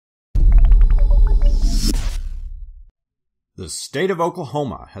The state of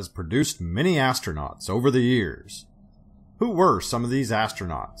Oklahoma has produced many astronauts over the years. Who were some of these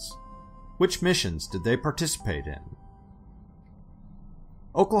astronauts? Which missions did they participate in?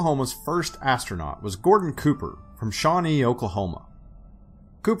 Oklahoma's first astronaut was Gordon Cooper from Shawnee, Oklahoma.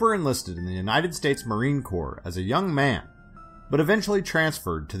 Cooper enlisted in the United States Marine Corps as a young man, but eventually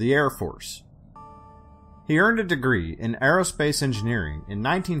transferred to the Air Force. He earned a degree in aerospace engineering in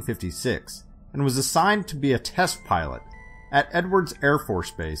 1956 and was assigned to be a test pilot at Edwards Air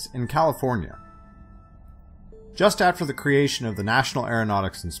Force Base in California. Just after the creation of the National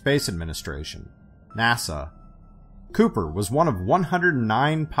Aeronautics and Space Administration, NASA, Cooper was one of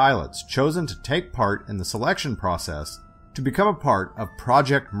 109 pilots chosen to take part in the selection process to become a part of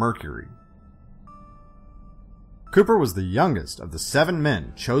Project Mercury. Cooper was the youngest of the 7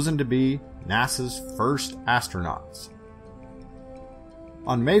 men chosen to be NASA's first astronauts.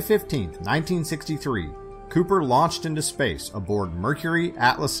 On May 15, 1963, Cooper launched into space aboard Mercury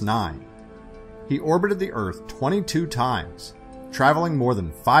Atlas 9. He orbited the Earth 22 times, traveling more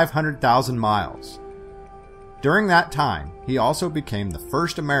than 500,000 miles. During that time, he also became the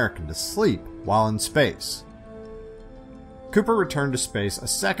first American to sleep while in space. Cooper returned to space a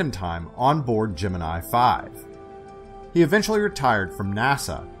second time on board Gemini 5. He eventually retired from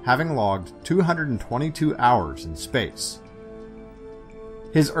NASA, having logged 222 hours in space.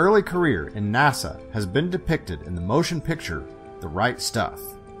 His early career in NASA has been depicted in the motion picture The Right Stuff.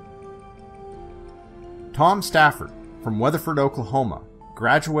 Tom Stafford from Weatherford, Oklahoma,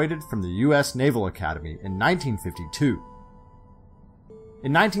 graduated from the U.S. Naval Academy in 1952.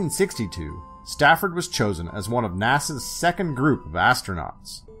 In 1962, Stafford was chosen as one of NASA's second group of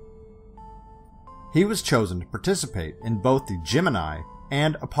astronauts. He was chosen to participate in both the Gemini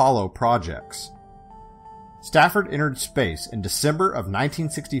and Apollo projects. Stafford entered space in December of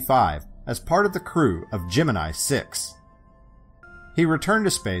 1965 as part of the crew of Gemini 6. He returned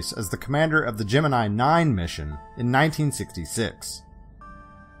to space as the commander of the Gemini 9 mission in 1966.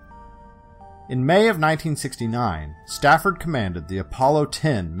 In May of 1969, Stafford commanded the Apollo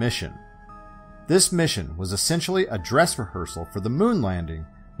 10 mission. This mission was essentially a dress rehearsal for the moon landing,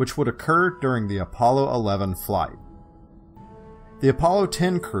 which would occur during the Apollo 11 flight. The Apollo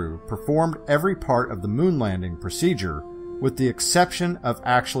 10 crew performed every part of the moon landing procedure with the exception of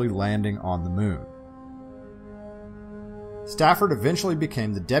actually landing on the moon. Stafford eventually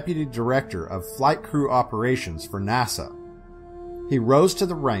became the Deputy Director of Flight Crew Operations for NASA. He rose to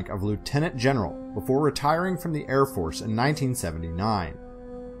the rank of Lieutenant General before retiring from the Air Force in 1979.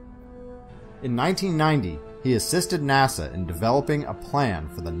 In 1990, he assisted NASA in developing a plan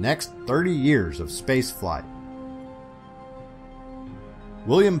for the next 30 years of spaceflight.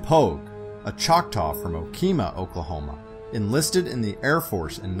 William Pogue, a Choctaw from Okemah, Oklahoma, enlisted in the Air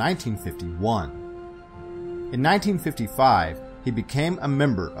Force in 1951. In 1955, he became a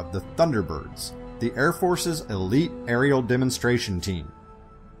member of the Thunderbirds, the Air Force's elite aerial demonstration team.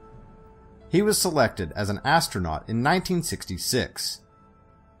 He was selected as an astronaut in 1966.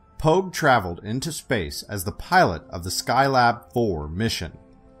 Pogue traveled into space as the pilot of the Skylab 4 mission.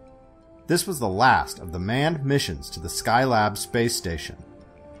 This was the last of the manned missions to the Skylab space station.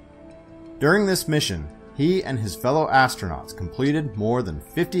 During this mission, he and his fellow astronauts completed more than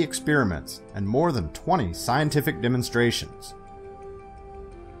 50 experiments and more than 20 scientific demonstrations.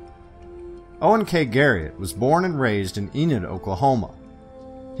 Owen K. Garriott was born and raised in Enid, Oklahoma.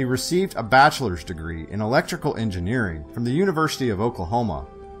 He received a bachelor's degree in electrical engineering from the University of Oklahoma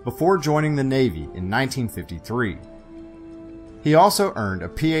before joining the Navy in 1953. He also earned a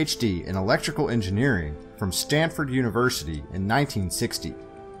PhD in electrical engineering from Stanford University in 1960.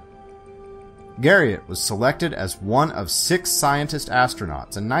 Garriott was selected as one of 6 scientist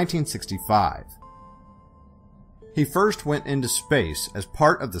astronauts in 1965. He first went into space as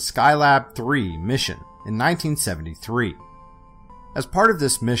part of the Skylab 3 mission in 1973. As part of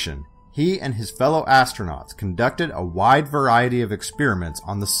this mission, he and his fellow astronauts conducted a wide variety of experiments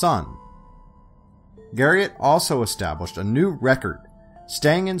on the Sun. Garriott also established a new record,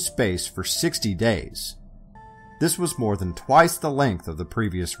 staying in space for 60 days. This was more than twice the length of the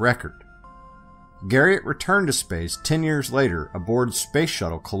previous record. Garriott returned to space 10 years later aboard Space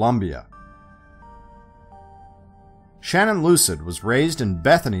Shuttle Columbia. Shannon Lucid was raised in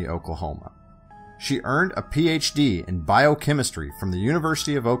Bethany, Oklahoma. She earned a PhD in biochemistry from the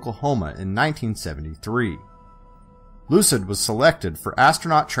University of Oklahoma in 1973. Lucid was selected for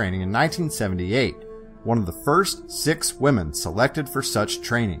astronaut training in 1978, one of the first 6 women selected for such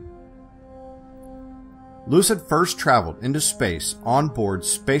training. Lucid first traveled into space on board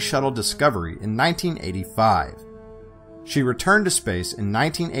Space Shuttle Discovery in 1985. She returned to space in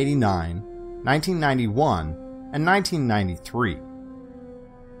 1989, 1991, and 1993.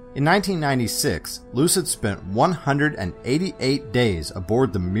 In 1996, Lucid spent 188 days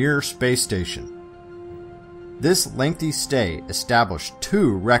aboard the Mir space station. This lengthy stay established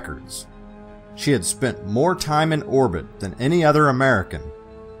 2 records. She had spent more time in orbit than any other American,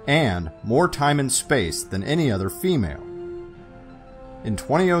 and more time in space than any other female. In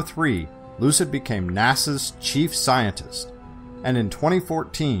 2003, Lucid became NASA's chief scientist, and in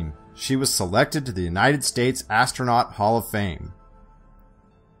 2014, she was selected to the United States Astronaut Hall of Fame.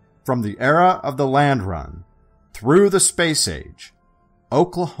 From the era of the land run through the space age,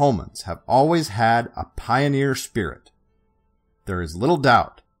 Oklahomans have always had a pioneer spirit. There is little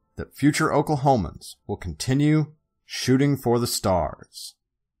doubt that future Oklahomans will continue shooting for the stars.